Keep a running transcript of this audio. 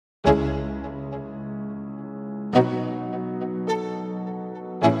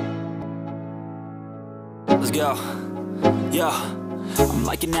Let's go. Yo, I'm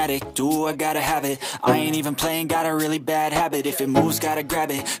like an addict, do I gotta have it. I ain't even playing, got a really bad habit. If it moves, gotta grab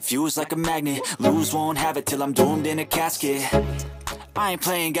it, fuse like a magnet. Lose, won't have it till I'm doomed in a casket. I ain't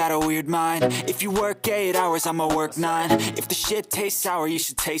playing, got a weird mind. If you work 8 hours, I'ma work 9. If the shit tastes sour, you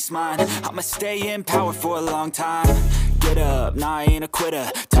should taste mine. I'ma stay in power for a long time. Get up, nah, I ain't a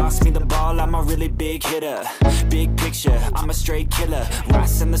quitter. Toss me the ball, I'm a really big hitter. Big picture, I'm a straight killer.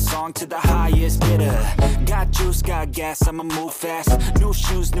 Rising the song to the highest bidder. Got juice, got gas, I'ma move fast. New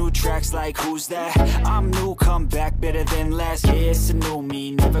shoes, new tracks, like who's that? I'm new, come back, better than last. Yeah, it's a new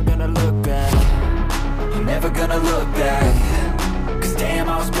me, never gonna look back. Never gonna look back. Cause damn,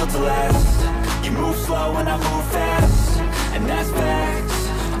 I was built to last. You move slow and I move fast, and that's facts.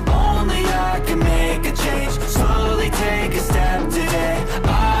 Only I can make a change. Slowly take a step today.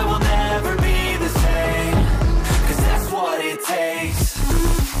 I will never be the same. Cause that's what it takes.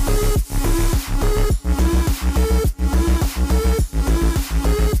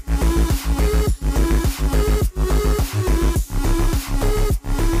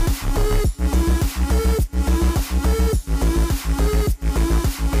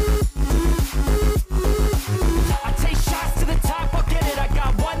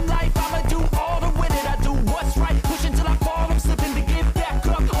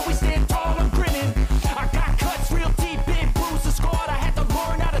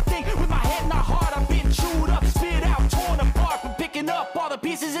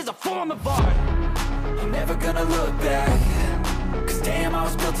 Pieces is a form of art. I'm never gonna look back. Cause damn, I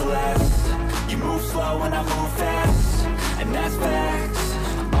was built to last. You move slow and I move fast, and that's facts.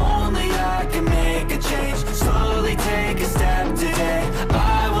 Only I can make a change. Slowly take a step today.